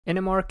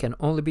NMR can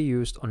only be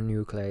used on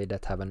nuclei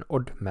that have an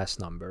odd mass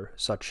number,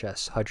 such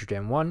as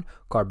hydrogen-1,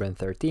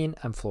 carbon-13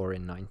 and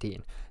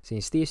fluorine-19,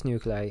 since these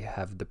nuclei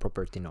have the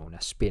property known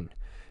as spin.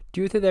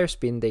 Due to their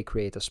spin, they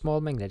create a small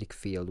magnetic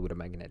field with a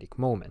magnetic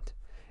moment.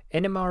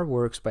 NMR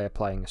works by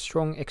applying a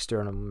strong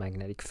external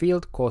magnetic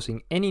field,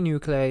 causing any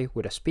nuclei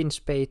with a spin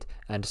state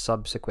and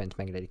subsequent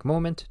magnetic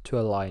moment to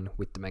align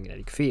with the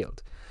magnetic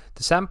field.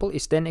 The sample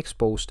is then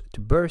exposed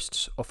to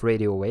bursts of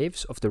radio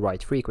waves of the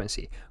right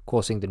frequency,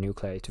 causing the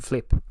nuclei to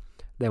flip.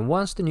 Then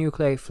once the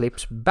nuclei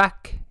flips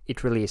back,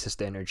 it releases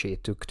the energy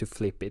it took to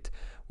flip it,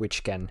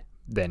 which can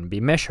then be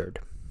measured.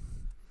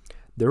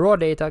 The raw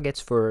data gets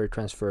further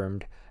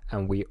transformed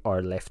and we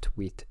are left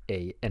with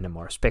a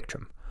NMR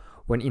spectrum.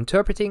 When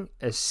interpreting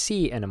a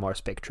C-NMR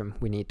spectrum,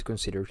 we need to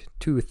consider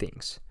two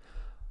things.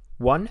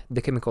 One,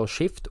 the chemical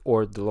shift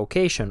or the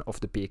location of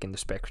the peak in the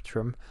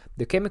spectrum.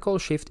 The chemical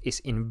shift is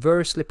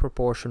inversely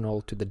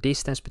proportional to the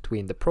distance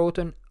between the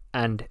proton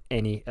and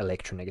any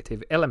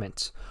electronegative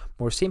elements.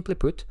 More simply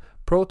put,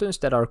 protons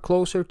that are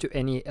closer to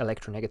any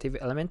electronegative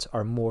elements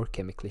are more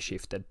chemically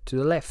shifted to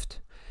the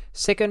left.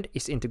 Second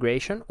is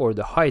integration, or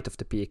the height of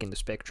the peak in the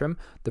spectrum.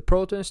 The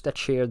protons that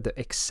share the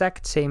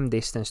exact same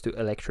distance to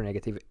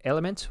electronegative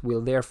elements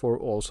will therefore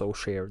also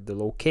share the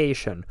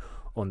location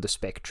on the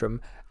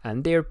spectrum,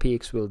 and their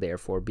peaks will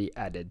therefore be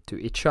added to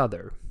each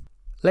other.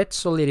 Let's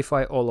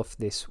solidify all of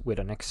this with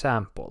an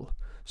example.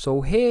 So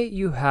here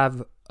you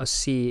have a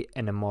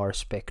C-NMR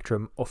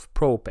spectrum of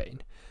propane.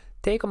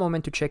 Take a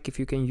moment to check if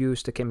you can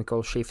use the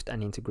chemical shift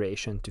and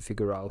integration to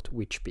figure out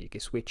which peak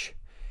is which.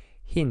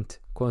 Hint: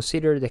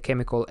 consider the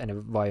chemical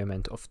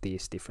environment of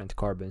these different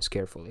carbons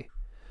carefully.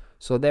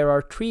 So there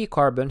are 3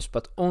 carbons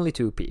but only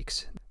 2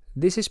 peaks.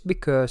 This is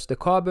because the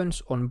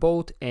carbons on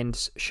both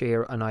ends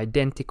share an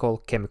identical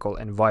chemical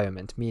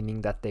environment,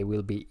 meaning that they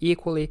will be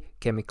equally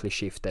chemically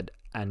shifted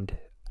and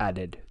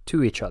added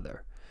to each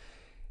other.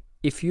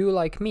 If you,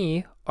 like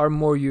me, are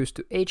more used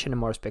to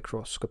H-NMR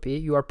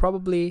spectroscopy, you are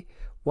probably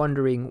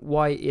wondering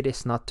why it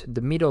is not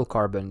the middle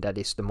carbon that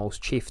is the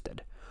most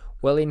shifted.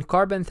 Well, in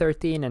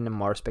carbon-13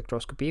 NMR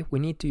spectroscopy, we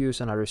need to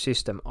use another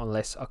system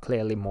unless a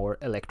clearly more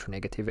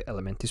electronegative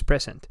element is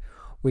present.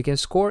 We can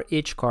score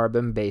each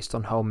carbon based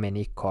on how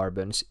many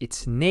carbons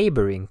its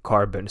neighboring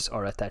carbons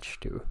are attached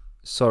to.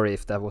 Sorry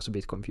if that was a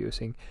bit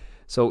confusing.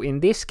 So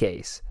in this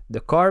case, the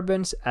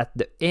carbons at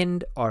the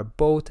end are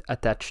both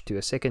attached to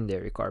a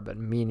secondary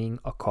carbon, meaning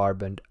a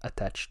carbon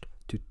attached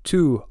to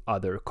 2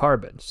 other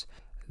carbons.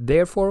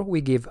 Therefore,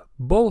 we give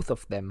both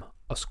of them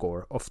a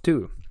score of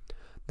 2.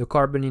 The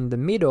carbon in the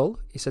middle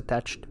is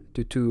attached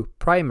to 2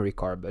 primary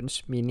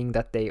carbons, meaning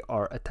that they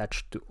are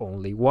attached to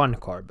only 1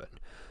 carbon.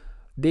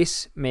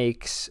 This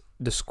makes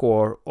the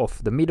score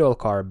of the middle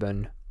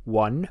carbon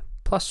 1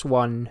 plus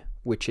 1,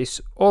 which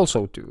is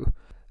also 2.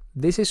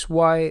 This is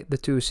why the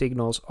 2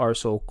 signals are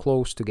so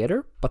close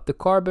together, but the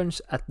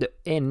carbons at the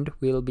end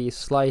will be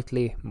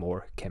slightly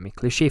more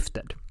chemically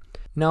shifted.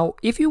 Now,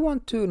 if you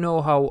want to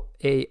know how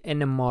a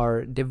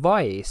NMR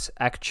device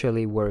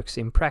actually works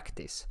in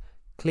practice,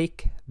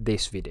 click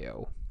this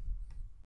video.